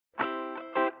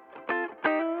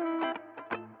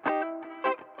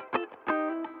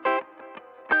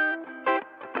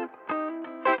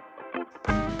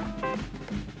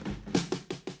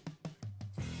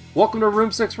Welcome to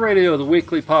Room 6 Radio, the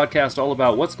weekly podcast all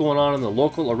about what's going on in the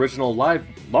local, original, live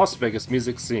Las Vegas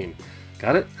music scene.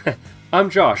 Got it? I'm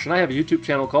Josh, and I have a YouTube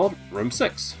channel called Room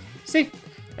 6. See?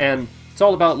 And it's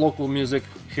all about local music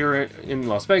here in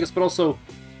Las Vegas, but also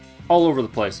all over the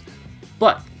place.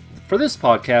 But for this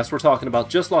podcast, we're talking about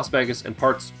just Las Vegas and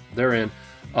parts therein,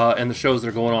 and the shows that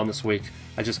are going on this week.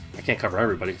 I can't cover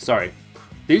everybody, sorry.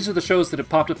 These are the shows that have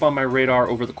popped up on my radar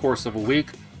over the course of a week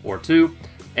or two.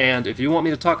 And if you want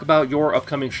me to talk about your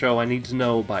upcoming show, I need to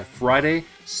know by Friday,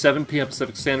 7 p.m.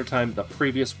 Pacific Standard Time, the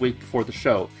previous week before the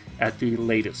show, at the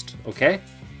latest, okay?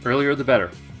 Earlier the better.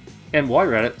 And while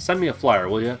you're at it, send me a flyer,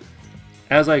 will you?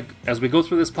 As we go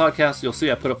through this podcast, you'll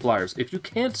see I put up flyers. If you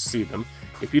can't see them,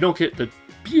 if you don't get the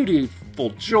beautiful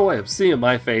joy of seeing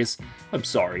my face, I'm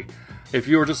sorry. If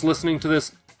you are just listening to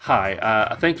this,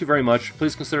 hi, thank you very much.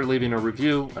 Please consider leaving a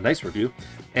review, a nice review,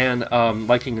 and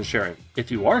liking and sharing.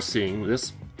 If you are seeing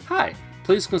this, hi.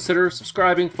 Please consider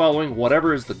subscribing, following,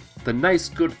 whatever is the nice,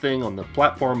 good thing on the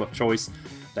platform of choice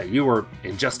that you are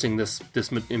ingesting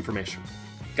this information.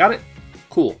 Got it?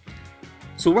 Cool.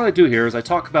 So what I do here is I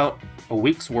talk about a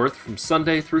week's worth from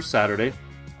Sunday through Saturday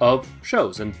of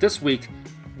shows. And this week,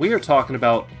 we are talking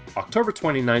about October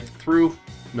 29th through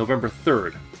November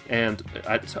 3rd. And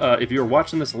if you're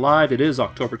watching this live, it is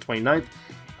October 29th.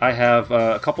 I have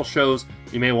a couple shows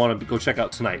you may want to go check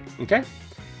out tonight, okay?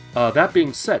 That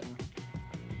being said,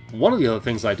 one of the other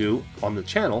things I do on the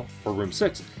channel for Room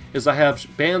 6 is I have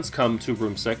bands come to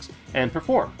Room 6 and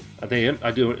perform. I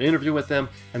do an interview with them,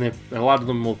 and a lot of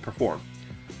them will perform.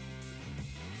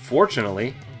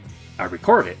 Fortunately, I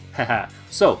record it.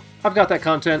 So, I've got that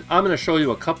content. I'm going to show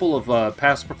you a couple of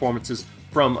past performances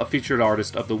from a featured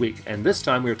artist of the week. And this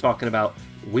time we are talking about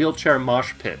Wheelchair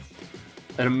Mosh Pit.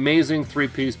 An amazing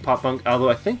 3-piece pop punk, although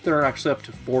I think they're actually up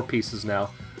to 4 pieces now.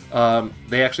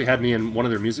 They actually had me in one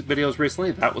of their music videos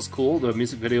recently. That was cool, the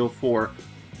music video for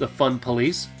The Fun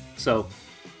Police. So,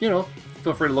 feel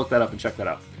free to look that up and check that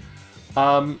out.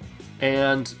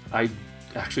 And I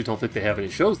actually don't think they have any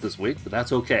shows this week, but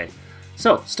that's okay.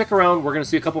 So, stick around. We're going to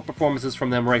see a couple performances from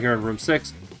them right here in Room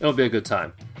 6. It'll be a good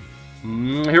time.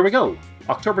 Here we go.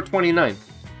 October 29th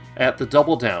at the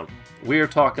Double Down. We are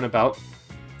talking about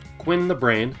Quinn the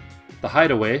Brain, The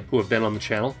Hideaway, who have been on the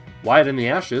channel, Wyatt and the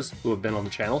Ashes, who have been on the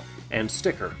channel, and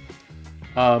Sticker.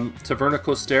 Taverna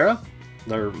Costera,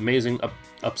 their amazing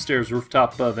upstairs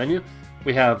rooftop venue.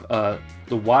 We have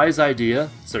The Wise Idea,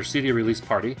 it's their CD release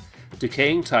party,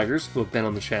 Decaying Tigers, who have been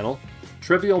on the channel,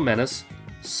 Trivial Menace,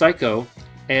 Psycho,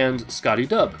 and Scotty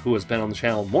Dub, who has been on the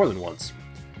channel more than once.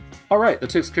 Alright, that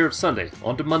takes care of Sunday.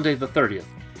 On to Monday the 30th.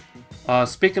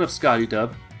 Speaking of Scotty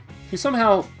Dub, he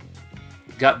somehow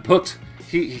got booked.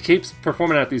 He keeps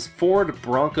performing at these Ford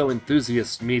Bronco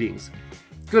enthusiast meetings.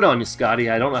 Good on you, Scotty.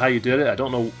 I don't know how you did it. I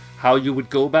don't know how you would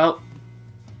go about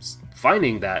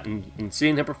finding that and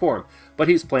seeing him perform. But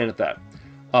he's playing at that.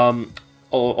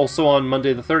 Also on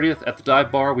Monday the 30th at the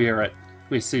Dive Bar,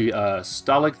 we see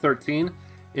Stalag 13,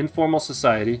 Informal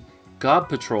Society, God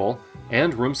Patrol,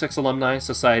 and Room 6 Alumni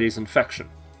Society's Infection.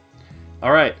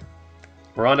 Alright,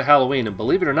 we're on to Halloween, and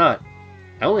believe it or not,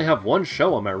 I only have one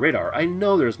show on my radar. I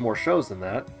know there's more shows than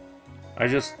that. I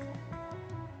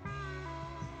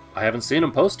haven't seen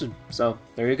them posted, so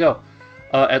there you go.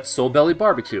 At Soul Belly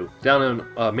Barbecue, down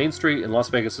on Main Street in Las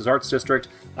Vegas' Arts District.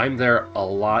 I'm there a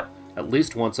lot, at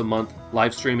least once a month,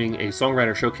 live streaming a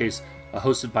songwriter showcase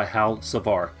hosted by Hal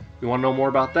Savar. You want to know more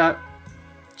about that?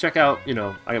 Check out,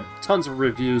 I have tons of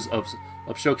reviews of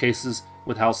showcases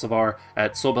with Hal Savar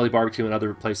at Soul Belly Barbecue and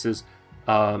other places.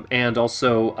 And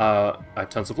also, I have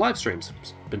tons of live streams.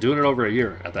 Been doing it over a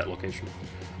year at that location.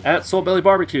 At Soul Belly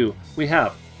Barbecue, we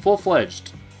have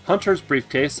Full-Fledged, Hunter's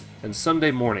Briefcase, and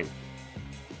Sunday Morning.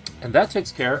 And that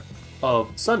takes care of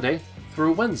Sunday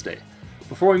through Wednesday.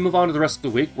 Before we move on to the rest of the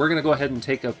week, we're going to go ahead and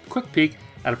take a quick peek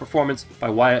at a performance by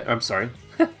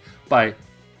by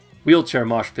Wheelchair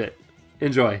Mosh Pit.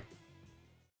 Enjoy.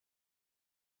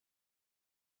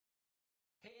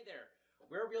 Hey there,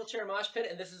 we're Wheelchair Mosh Pit,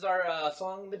 and this is our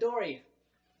song Midori.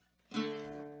 1,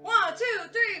 2,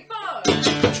 3, 4.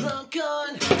 Drunk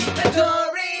on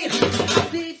Midori, I'll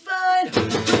be fine.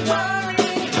 Don't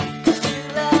worry,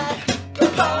 still at the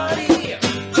party.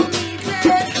 Believe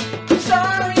it, I'm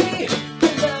sorry. I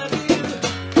love you,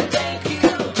 and thank you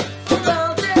for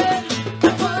all that I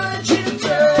put you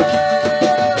through.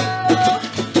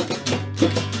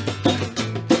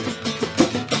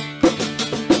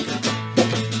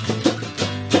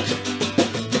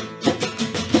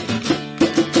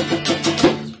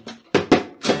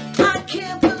 I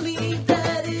can't believe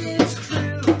that it's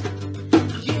true.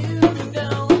 You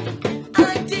know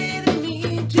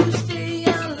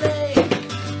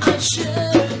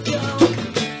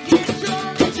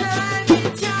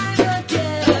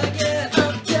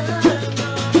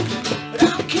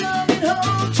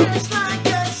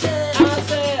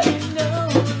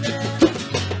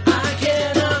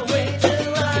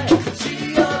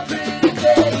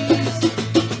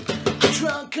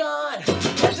drunk on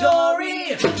a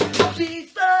Dory. I'll be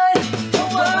fine,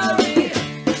 don't worry.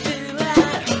 Still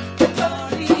at the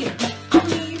party, I'm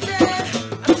leaving.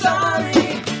 I'm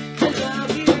sorry, I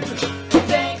love you.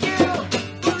 Thank you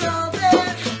for all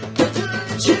that I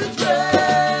put you through.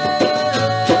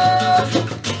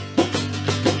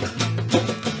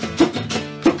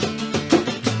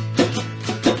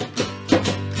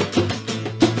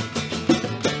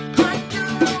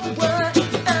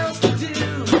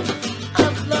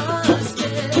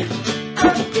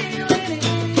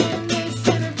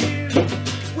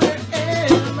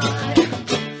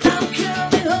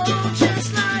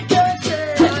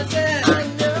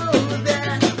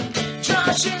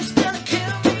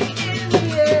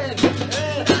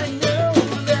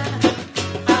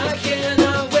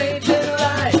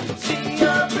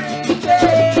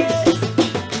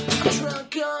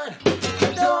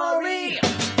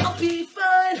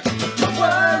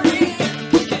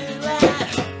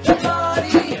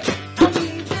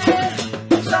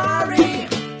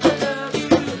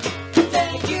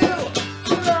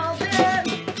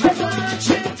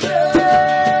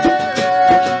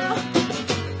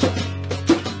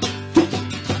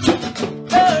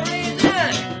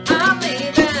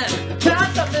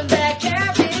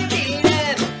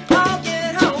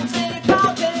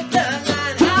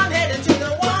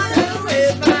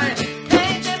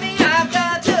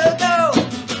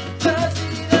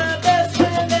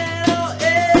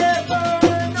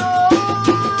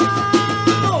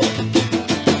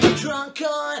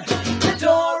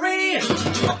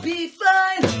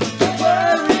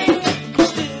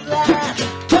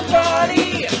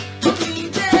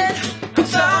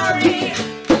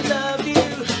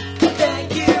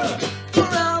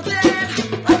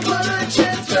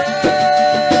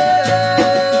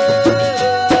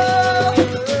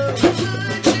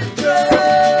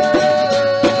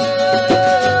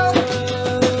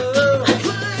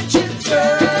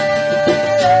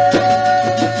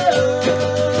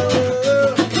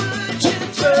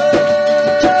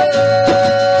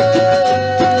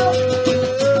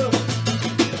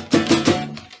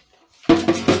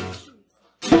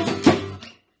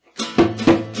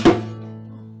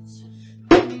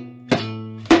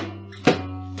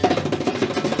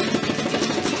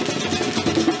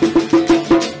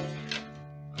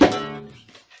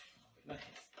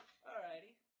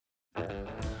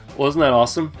 Well, isn't that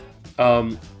awesome?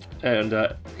 In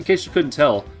case you couldn't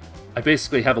tell, I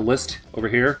basically have a list over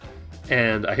here,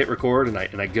 and I hit record and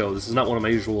I go. This is not one of my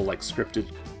usual like scripted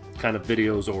kind of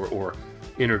videos or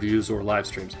interviews or live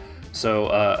streams. So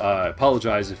I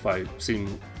apologize if I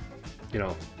seem, you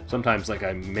know, sometimes like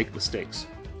I make mistakes.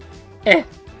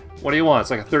 What do you want? It's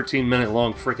like a 13-minute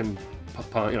long freaking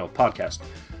podcast.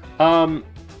 On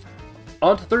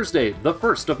to Thursday, the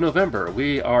 1st of November,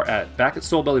 we are back at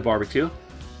Soul Belly Barbecue.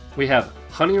 We have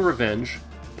Honey Revenge,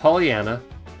 Pollyanna,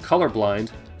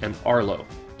 Colorblind, and Arlo.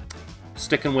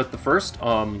 Sticking with the first,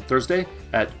 Thursday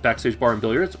at Backstage Bar and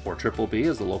Billiards, or Triple B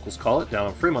as the locals call it, down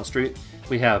on Fremont Street,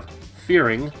 we have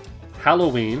Fearing,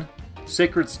 Halloween,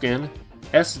 Sacred Skin,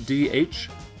 SDH,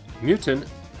 Mutant,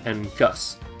 and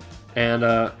Gus. And,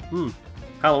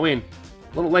 Halloween.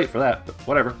 A little late for that, but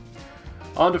whatever.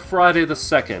 On to Friday the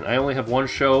 2nd. I only have one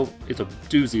show. It's a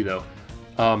doozy, though.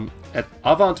 At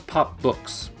Avant Pop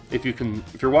Books. If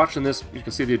you're watching this, you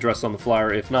can see the address on the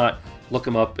flyer. If not, look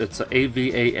them up. It's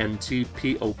AVANTPOP,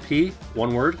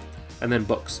 one word, and then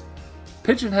books.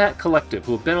 Pigeon Hat Collective,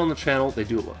 who have been on the channel, they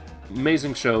do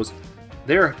amazing shows.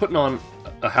 They're putting on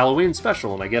a Halloween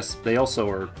special, and I guess they also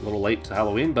are a little late to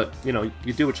Halloween, but, you know,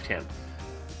 you do what you can.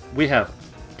 We have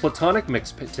Platonic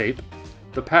Mixtape,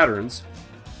 The Patterns,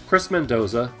 Chris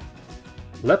Mendoza,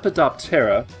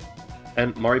 Lepidoptera,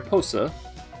 and Mariposa,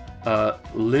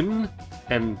 Lim,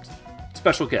 and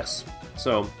special guests.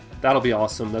 So that'll be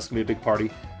awesome. That's going to be a big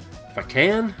party. If I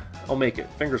can, I'll make it.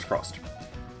 Fingers crossed.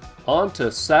 On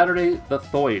to Saturday the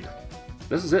Thoid.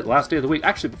 This is it, last day of the week.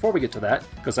 Actually, before we get to that,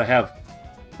 because I have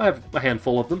a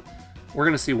handful of them, we're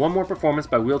going to see one more performance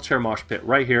by Wheelchair Mosh Pit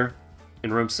right here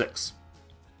in room 6.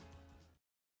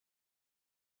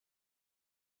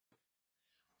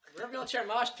 We're Wheelchair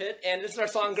Mosh Pit, and this is our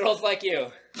song Girls Like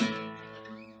You.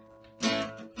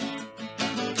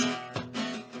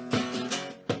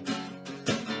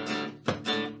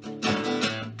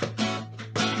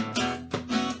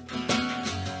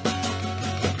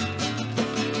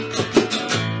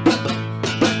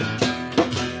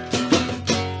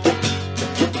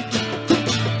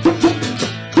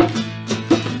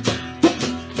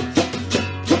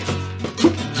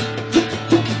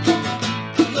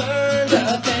 Learned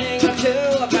a thing or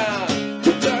two about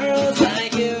girls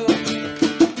like you.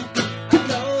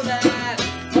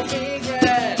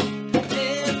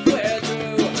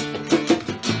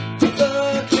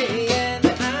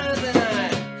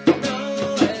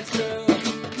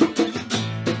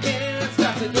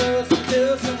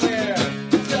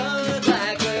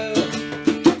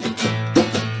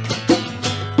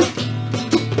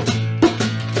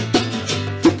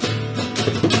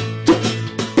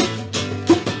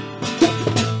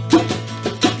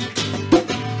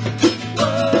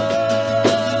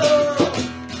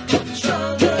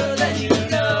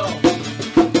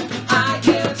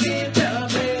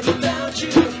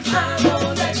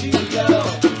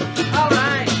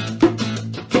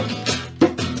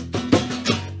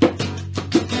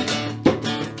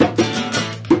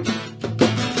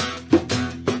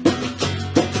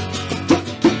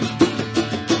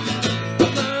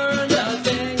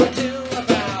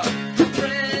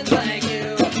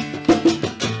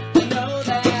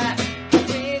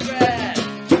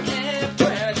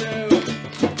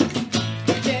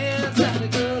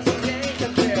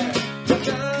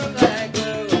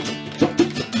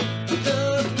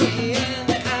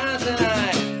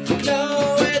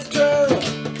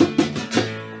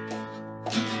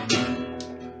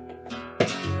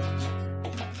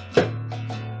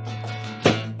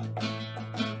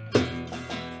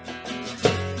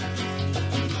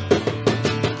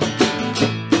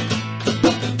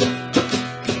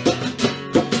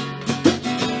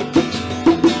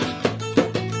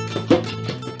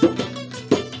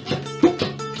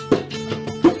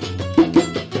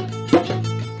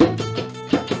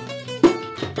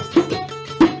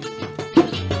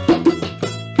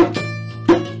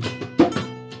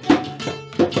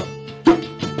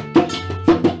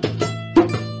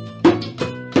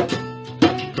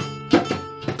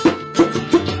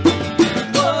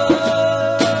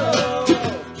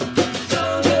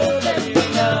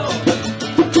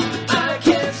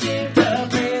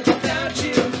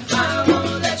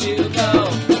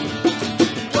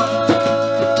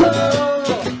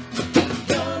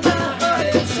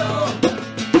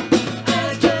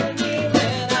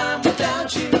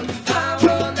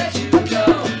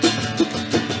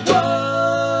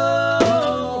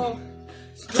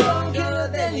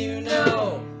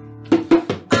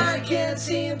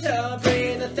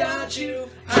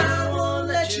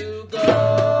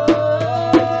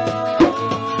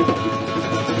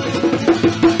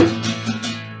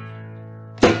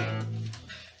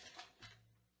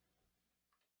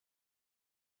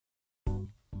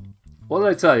 What did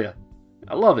I tell you?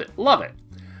 I love it. Love it.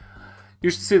 You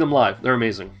should see them live. They're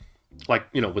amazing. Like,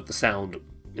 you know, with the sound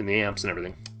in the amps and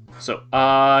everything. So,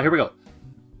 here we go.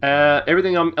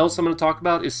 Everything else I'm going to talk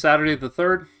about is Saturday the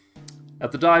 3rd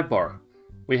at the Dive Bar.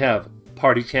 We have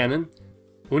Party Cannon,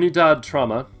 Unidad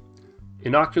Trauma,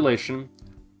 Inoculation,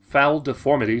 Foul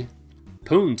Deformity,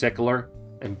 Poon Tickler,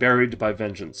 and Buried by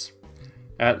Vengeance.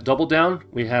 At Double Down,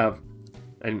 we have,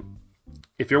 and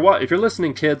if you're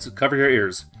listening, kids, cover your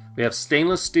ears. We have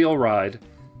Stainless Steel Ride,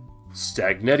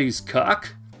 Stagnetti's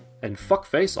Cock, and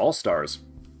Fuckface All-Stars.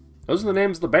 Those are the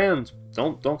names of the band.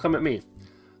 Don't come at me.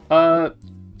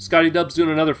 Scotty Dub's doing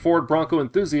another Ford Bronco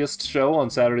Enthusiast show on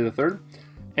Saturday the 3rd.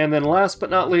 And then last but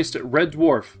not least, at Red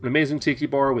Dwarf, an amazing tiki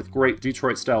bar with great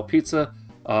Detroit-style pizza.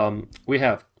 We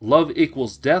have Love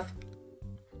Equals Death,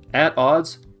 At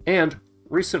Odds, and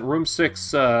recent Room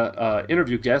 6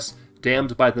 interview guest,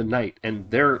 Damned by the Night. And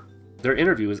their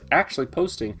interview is actually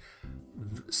posting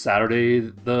Saturday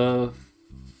the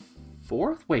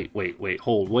 4th? Wait,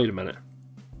 wait a minute.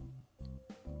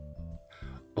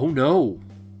 Oh no!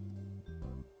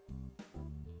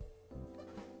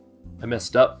 I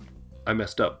messed up.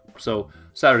 So,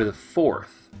 Saturday the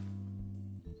 4th.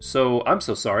 So, I'm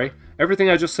so sorry. Everything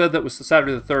I just said that was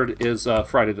Saturday the 3rd is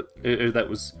Friday the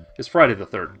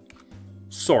 3rd.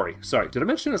 Sorry. Did I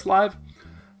mention it's live?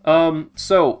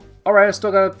 So, alright, I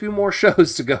still got a few more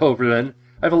shows to go over then.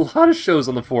 I have a lot of shows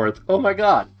on the 4th. Oh my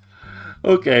god.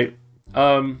 Okay.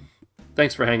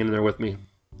 Thanks for hanging in there with me.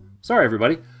 Sorry,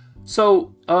 everybody.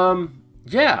 So,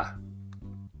 yeah.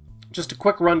 Just a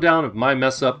quick rundown of my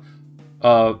mess up.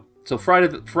 So Friday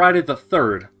the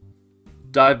 3rd,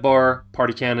 Dive Bar,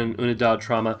 Party Cannon, Unidad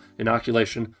Trauma,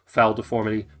 Inoculation, Foul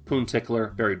Deformity, Poon Tickler,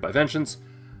 Buried by Vengeance.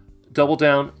 Double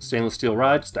Down, Stainless Steel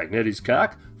Ride, Stagnetti's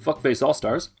Cock, Fuckface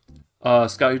All-Stars.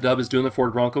 Scotty Dub is doing the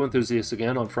Ford Bronco Enthusiast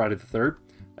again on Friday the 3rd.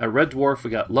 At Red Dwarf,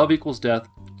 we got Love Equals Death,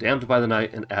 Damned by the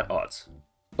Night, and At Odds.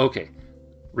 Okay,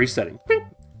 resetting.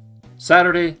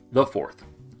 Saturday the 4th.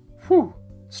 Whew.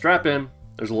 Strap in.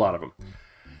 There's a lot of them.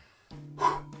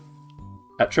 Whew.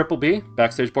 At Triple B,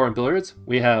 Backstage Bar and Billiards,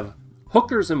 we have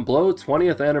Hookers and Blow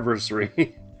 20th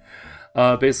Anniversary.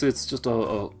 Basically, it's just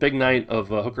a big night of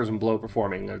Hookers and Blow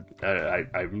performing. I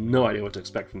have no idea what to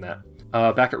expect from that.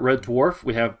 Back at Red Dwarf,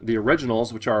 we have the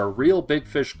Originals, which are a Real Big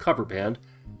Fish cover band.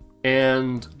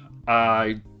 And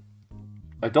I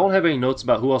don't have any notes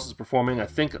about who else is performing. I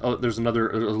think there's a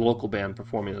local band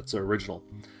performing that's original.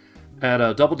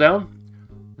 At Double Down,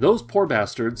 Those Poor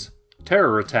Bastards,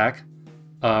 Terror Attack,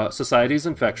 Society's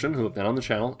Infection, who have been on the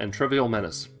channel, and Trivial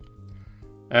Menace.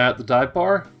 At the Dive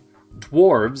Bar,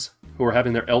 Dwarves, who are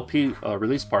having their LP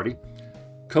release party,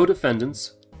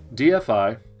 Co-Defendants,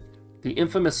 DFI, the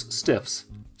infamous Stiffs,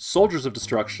 Soldiers of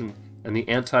Destruction, and the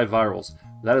Antivirals.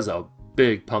 That is a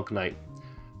big punk night.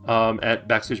 At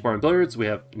Backstage Bar and Billiards, we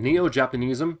have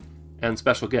Neo-Japanism and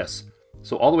special guests.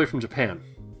 So all the way from Japan.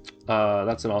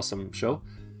 That's an awesome show.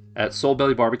 At Soul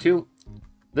Belly Barbecue,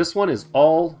 this one is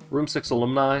all Room 6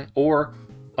 alumni or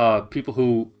people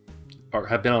who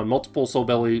have been on multiple Soul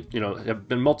Belly, have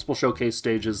been multiple showcase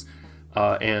stages,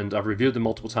 and I've reviewed them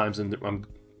multiple times. And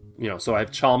so I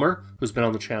have Chalmer, who's been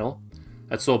on the channel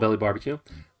at Soul Belly Barbecue,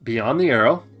 Beyond the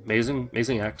Arrow, amazing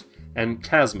act, and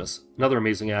Casmus, another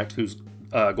amazing act who's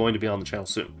going to be on the channel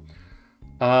soon.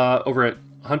 Over at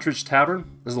Huntridge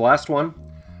Tavern, this is the last one.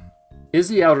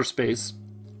 Izzy Outer Space,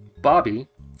 Bobby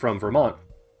from Vermont,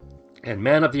 and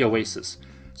Man of the Oasis.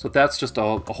 So that's just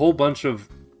a whole bunch of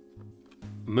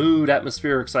mood,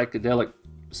 atmospheric, psychedelic,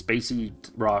 spacey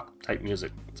rock type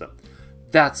music. So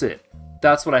that's it.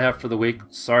 That's what I have for the week.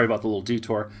 Sorry about the little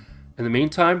detour. In the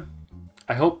meantime,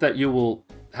 I hope that you will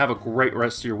have a great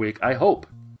rest of your week. I hope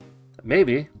that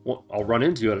maybe I'll run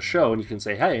into you at a show and you can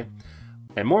say hey.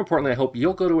 And more importantly, I hope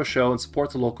you'll go to a show and support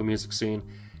the local music scene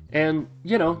and,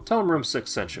 tell them Room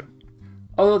 6 sent you.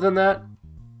 Other than that,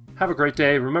 have a great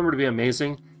day. Remember to be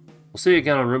amazing. We'll see you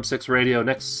again on Room 6 Radio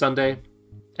next Sunday.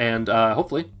 And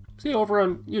hopefully, see you over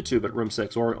on YouTube at Room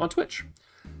 6 or on Twitch.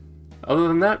 Other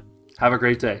than that, have a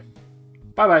great day.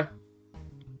 Bye-bye.